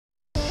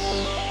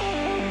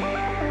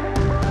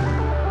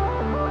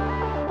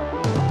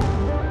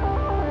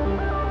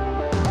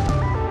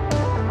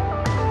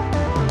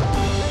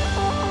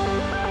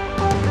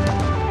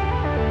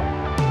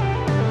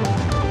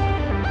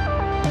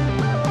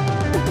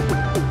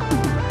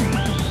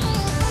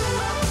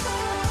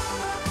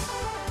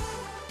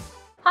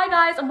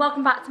guys and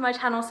welcome back to my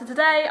channel. So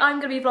today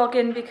I'm going to be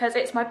vlogging because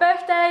it's my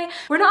birthday.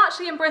 We're not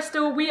actually in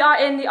Bristol, we are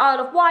in the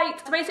Isle of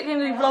Wight. So basically I'm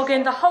going to be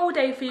vlogging the whole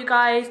day for you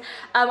guys.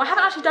 I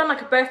haven't actually done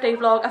like a birthday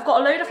vlog. I've got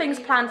a load of things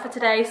planned for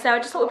today, so I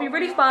just thought it would be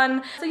really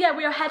fun. So yeah,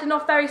 we are heading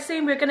off very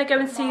soon. We're going to go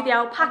and see the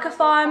alpaca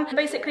farm.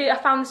 Basically I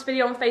found this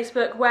video on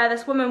Facebook where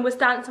this woman was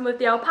dancing with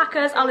the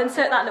alpacas. I'll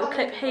insert that little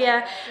clip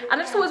here.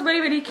 And I just thought it was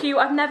really cute.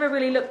 I've never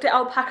really looked at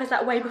alpacas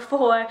that way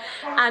before.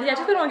 And yeah, I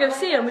just really want to go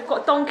see them. We've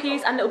got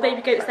donkeys and little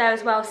baby goats there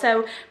as well.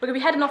 So we're going to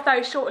be heading off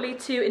very shortly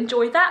to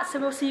enjoy that. So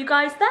we'll see you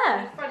guys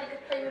there.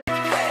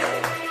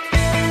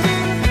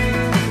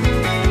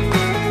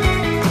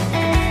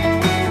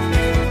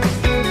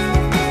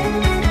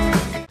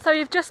 So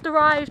we've just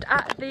arrived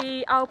at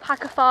the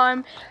alpaca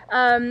farm.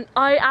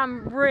 I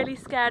am really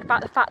scared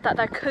about the fact that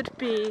there could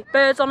be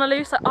birds on the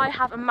loose. Like, I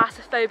have a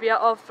massive phobia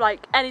of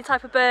like any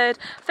type of bird.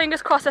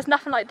 Fingers crossed there's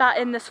nothing like that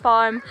in this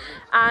farm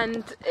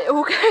and it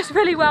all goes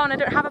really well and I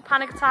don't have a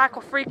panic attack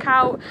or freak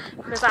out,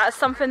 because that is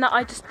something that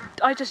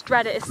I just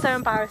dread it. It's so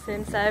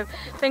embarrassing. So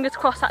fingers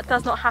crossed that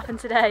does not happen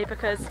today,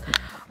 because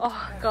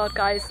oh god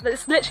guys,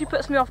 this literally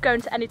puts me off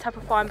going to any type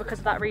of farm because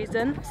of that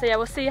reason. So yeah,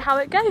 we'll see how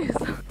it goes.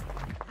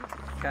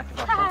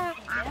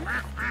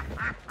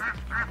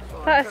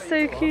 That is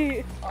so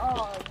cute.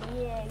 Oh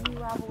yeah, you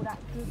have all that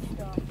good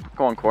stuff.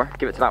 Go on, Cor,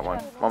 give it to that one.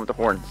 One with the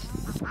horns.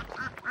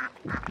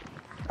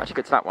 Actually,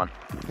 get to that one.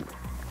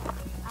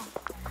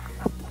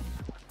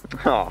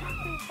 Oh.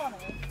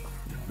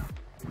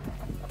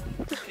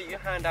 Keep your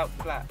hand out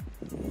flat.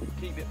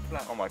 Keep it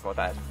flat. Oh my god,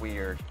 that is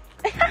weird.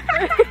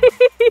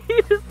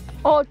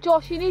 Oh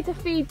Josh, you need to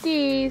feed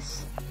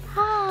these.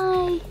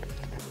 Hi.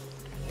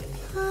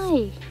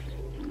 Hi.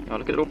 Oh,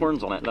 look at the little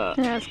horns on it, look.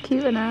 Yeah, it's cute,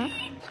 isn't it?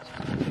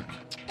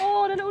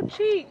 Oh, the little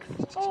cheeks.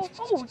 Oh,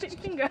 bit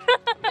your finger.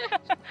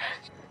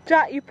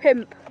 Jack, you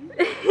pimp.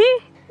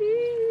 It's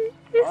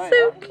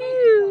so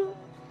cute.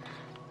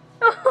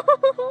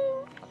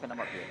 Oh, I think that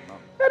might be it, no?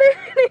 I don't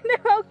really know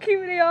how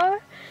cute they are.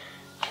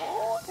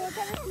 Oh, look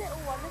at this little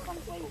one. This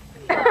one's so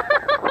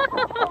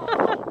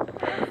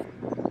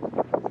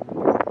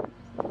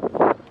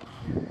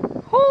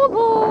cute. Hold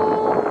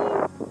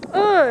on.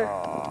 Oh.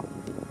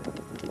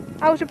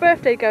 How's your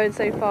birthday going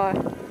so far?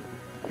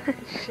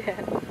 Shit.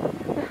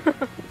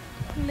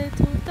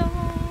 Little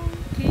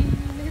donkey,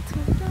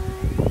 little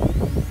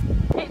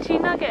donkey. Itchy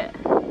nugget.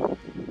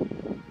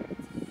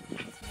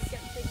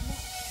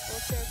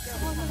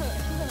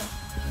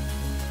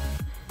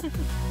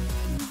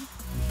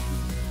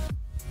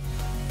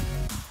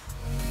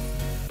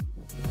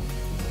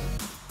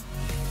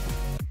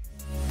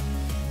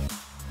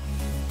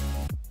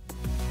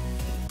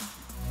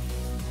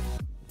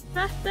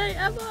 Best day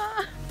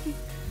ever!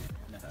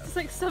 It's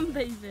like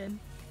sunbathing.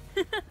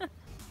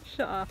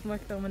 Shut up, am I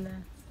filming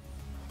there?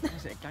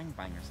 Is it a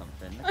gangbang or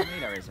something? Look how many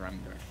there is around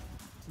there.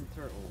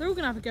 They're all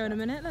gonna have a go in a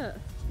minute, look.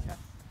 Yeah.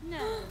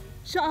 No.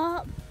 Shut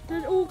up!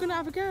 They're all gonna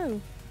have a go.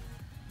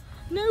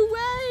 No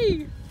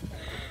way!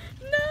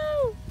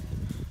 No!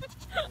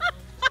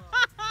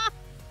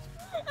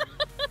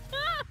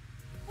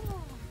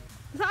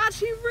 Is that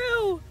actually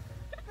real?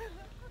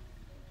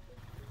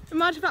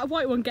 Imagine if that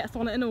white one gets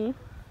on it and all.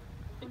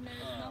 Oh,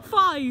 no,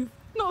 5!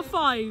 Not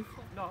 5!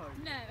 No.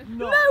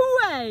 no. No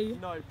way!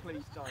 No,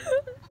 please don't.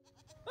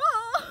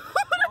 Oh,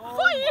 they're Oh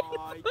fighting! my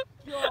god,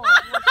 what's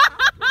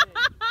happening?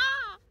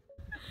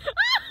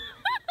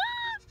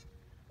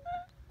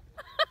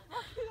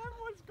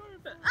 Everyone's going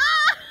for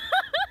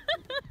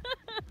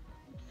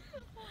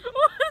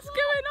What's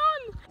going on?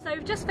 So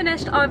we've just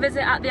finished our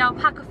visit at the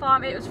alpaca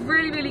farm. It was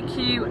really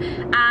cute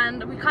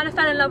and we kind of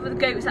fell in love with the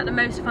goats at the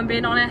most, if I'm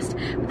being honest.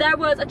 There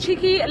was a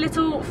cheeky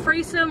little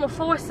threesome or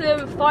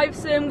foursome,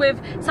 fivesome with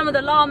some of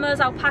the llamas,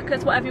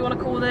 alpacas, whatever you want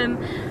to call them,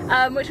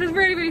 which was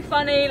really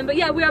funny. But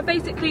yeah, we are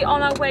basically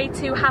on our way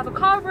to have a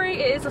carvery.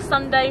 It is a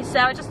Sunday, so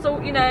I just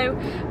thought, you know,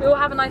 we all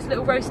have a nice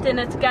little roast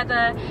dinner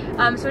together.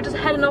 So we're just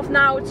heading off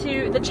now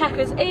to the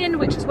Checkers Inn,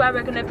 which is where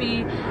we're going to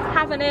be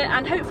having it,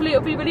 and hopefully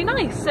it'll be really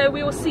nice. So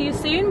we will see you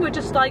soon. We're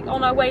just like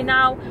on our way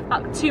now,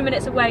 about 2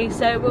 minutes away,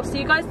 so we'll see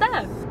you guys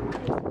there.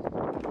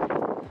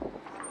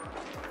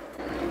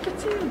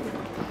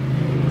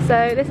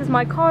 So this is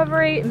my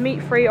carvery,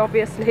 meat free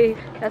obviously.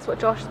 That's what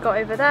Josh's got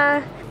over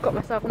there. Got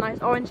myself a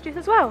nice orange juice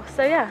as well,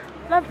 so yeah,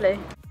 lovely.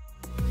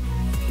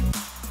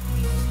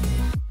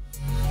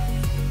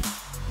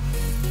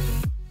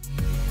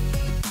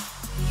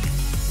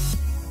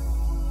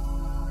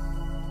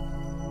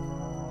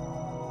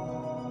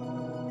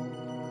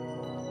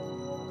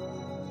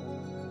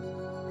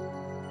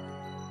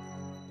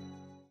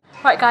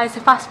 Right guys, so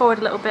fast forward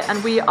a little bit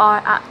and we are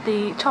at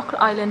the Chocolate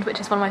Island,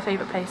 which is one of my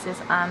favourite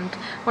places, and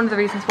one of the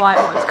reasons why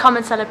I wanted to come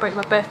and celebrate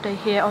my birthday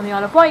here on the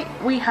Isle of Wight.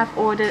 We have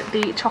ordered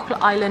the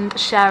Chocolate Island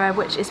sharer,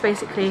 which is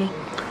basically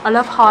a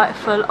love heart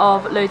full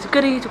of loads of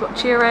goodies. We've got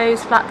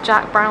churros,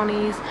 flapjack,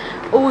 brownies,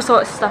 all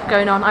sorts of stuff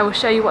going on. I will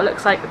show you what it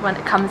looks like when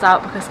it comes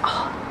out, because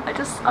oh, I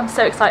I'm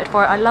so excited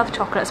for it. I love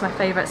chocolate, it's my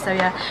favourite, so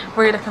yeah,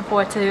 really looking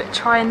forward to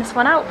trying this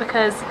one out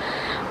because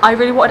I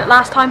really wanted it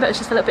last time, but it's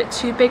just a little bit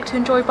too big to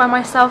enjoy by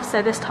myself,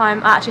 so this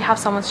time I actually have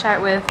someone to share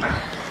it with.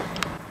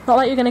 Not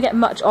like you're going to get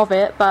much of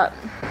it, but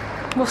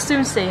we'll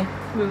soon see.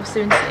 We will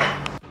soon see.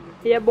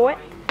 Yeah, boy.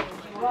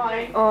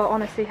 Oh,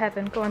 honestly,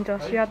 heaven. Go on,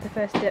 Josh, you had the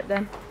first dip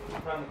then.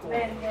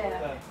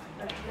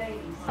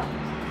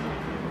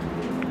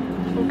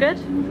 All good?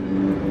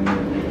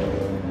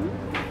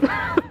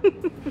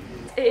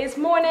 It is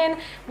morning.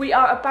 We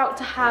are about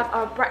to have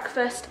our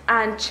breakfast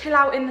and chill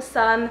out in the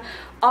sun.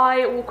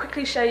 I will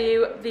quickly show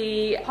you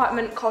the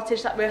apartment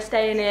cottage that we're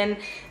staying in.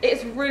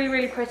 It's really,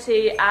 really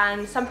pretty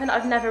and something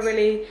I've never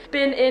really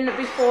been in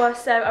before,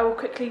 so I will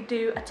quickly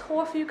do a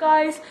tour for you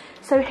guys.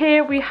 So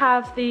here we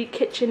have the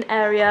kitchen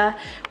area.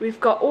 We've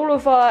got all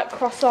of our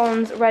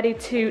croissants ready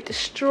to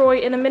destroy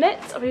in a minute.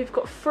 We've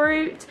got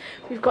fruit,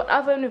 we've got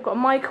oven, we've got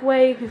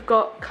microwave, we've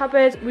got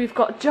cupboard, we've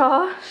got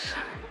Josh.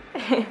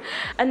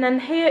 And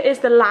then here is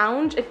the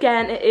lounge.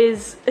 Again, it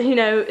is, you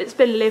know, it's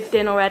been lived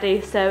in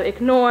already, so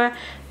ignore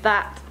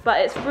that,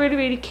 but it's really,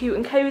 really cute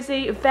and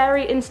cozy,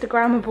 very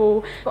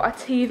Instagrammable. Got our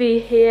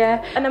TV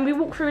here, and then we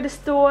walk through this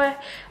door,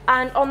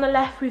 and on the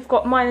left we've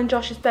got mine and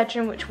Josh's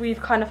bedroom, which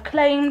we've kind of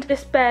claimed.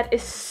 This bed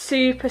is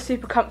super,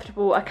 super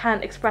comfortable. I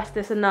can't express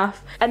this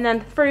enough. And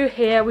then through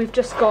here we've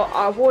just got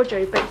our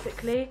wardrobe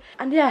basically,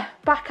 and yeah,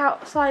 back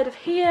outside of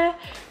here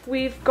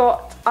we've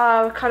got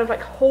our kind of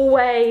like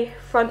hallway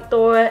front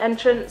door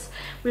entrance.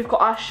 We've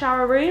got our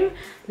shower room.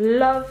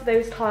 Love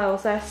those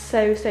tiles, they're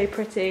so, so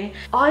pretty.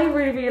 I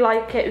really, really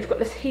like it. We've got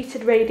this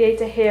heated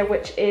radiator here,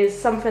 which is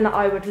something that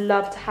I would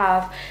love to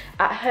have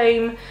at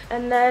home.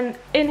 And then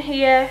in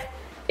here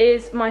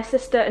is my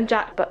sister and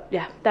Jack, but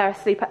yeah, they're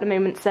asleep at the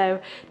moment, so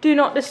do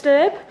not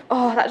disturb.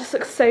 Oh, that just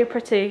looks so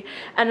pretty.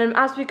 And then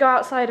as we go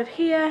outside of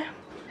here,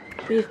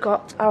 we've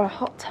got our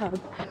hot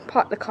tub.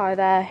 Park the car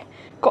there.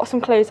 Got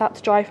some clothes out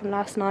to dry from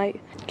last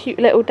night. Cute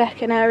little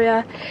decking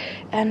area.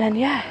 And then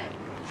yeah,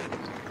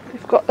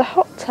 we've got the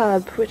hot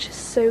tub, which is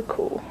so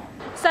cool.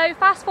 So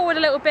fast forward a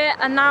little bit,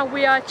 and now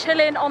we are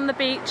chilling on the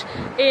beach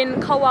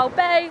in Colwell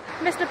Bay.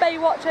 Mr.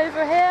 Baywatch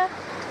over here.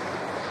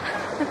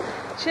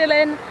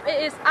 Chilling.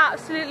 It is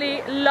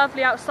absolutely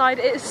lovely outside.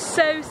 It is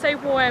so, so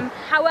warm.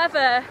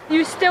 However,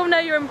 you still know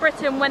you're in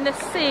Britain when the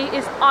sea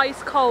is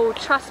ice cold.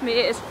 Trust me,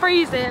 it is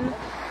freezing.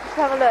 Let's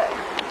have a look.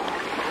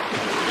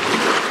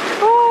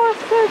 Oh,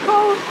 it's so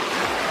cold.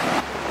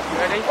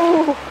 Ready?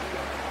 Oh.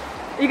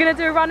 Are you gonna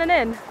do a running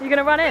in? Are you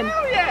gonna run in?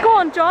 Oh, yeah. Go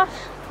on, Josh.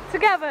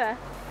 Together.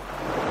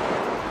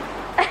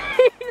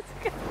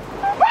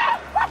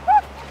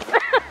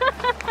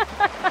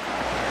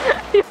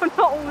 You're not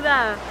all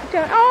there.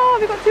 Oh,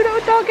 we've got two little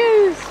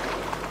doggies.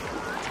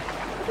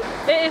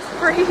 It is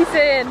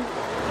freezing.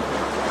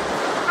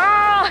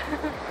 Ah.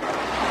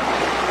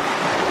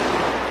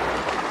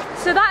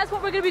 So that is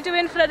what we're going to be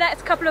doing for the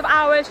next couple of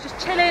hours, just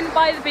chilling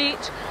by the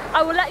beach.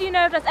 I will let you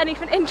know if there's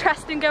anything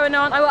interesting going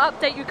on. I will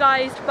update you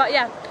guys, but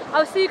yeah,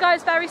 I'll see you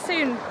guys very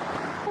soon.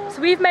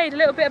 So we've made a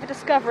little bit of a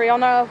discovery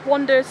on our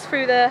wanders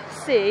through the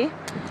sea,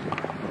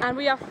 and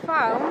we have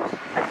found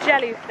a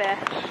jellyfish.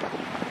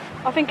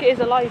 I think it is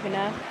alive in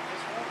there.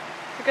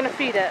 We're gonna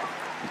feed it.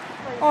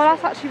 Oh,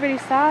 that's actually really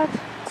sad.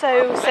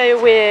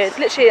 So weird.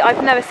 Literally,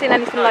 I've never seen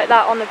anything like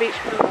that on the beach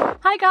before.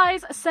 Hi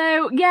guys,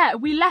 so yeah,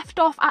 we left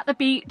off at the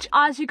beach.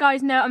 As you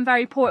guys know, I'm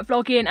very poor at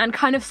vlogging and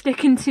kind of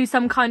sticking to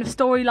some kind of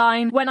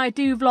storyline when I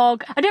do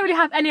vlog. I don't really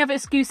have any other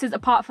excuses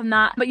apart from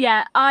that. But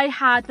yeah, I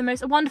had the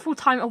most wonderful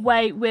time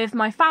away with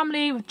my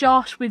family, with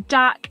Josh, with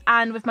Jack,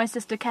 and with my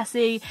sister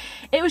Kessie.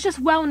 It was just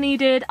well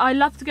needed. I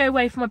love to go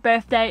away for my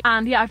birthday,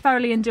 and yeah, I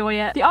thoroughly enjoy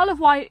it. The Isle of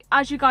Wight,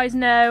 as you guys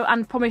know,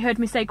 and probably heard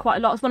me say quite a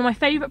lot, is one of my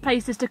favourite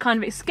places to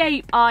kind of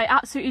escape. I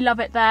absolutely love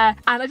it there,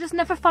 and I just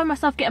never find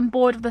myself getting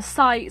bored of the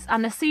sights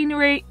and the scenery.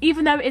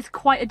 Even though it's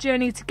quite a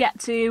journey to get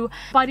to,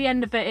 by the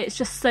end of it, it's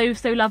just so,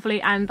 so lovely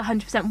and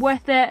 100%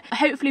 worth it.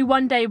 Hopefully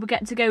one day we'll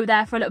get to go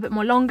there for a little bit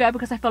more longer,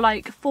 because I feel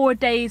like 4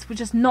 days were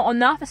just not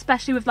enough,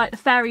 especially with like the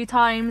ferry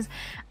times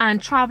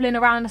and travelling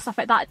around and stuff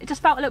like that. It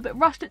just felt a little bit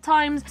rushed at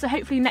times, so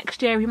hopefully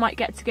next year we might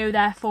get to go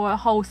there for a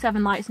whole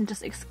 7 nights and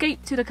just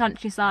escape to the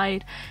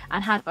countryside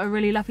and have a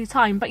really lovely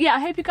time. But yeah, I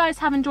hope you guys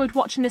have enjoyed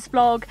watching this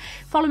vlog.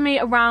 Follow me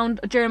around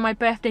during my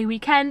birthday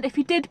weekend. If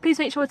you did, please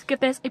make sure to give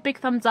this a big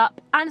thumbs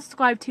up and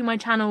subscribe to my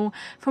channel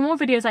for more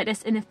videos like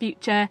this in the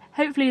future.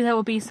 Hopefully there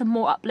will be some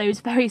more uploads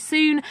very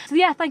soon. So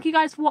yeah, thank you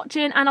guys for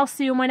watching, and I'll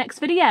see you in my next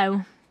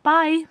video.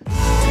 Bye.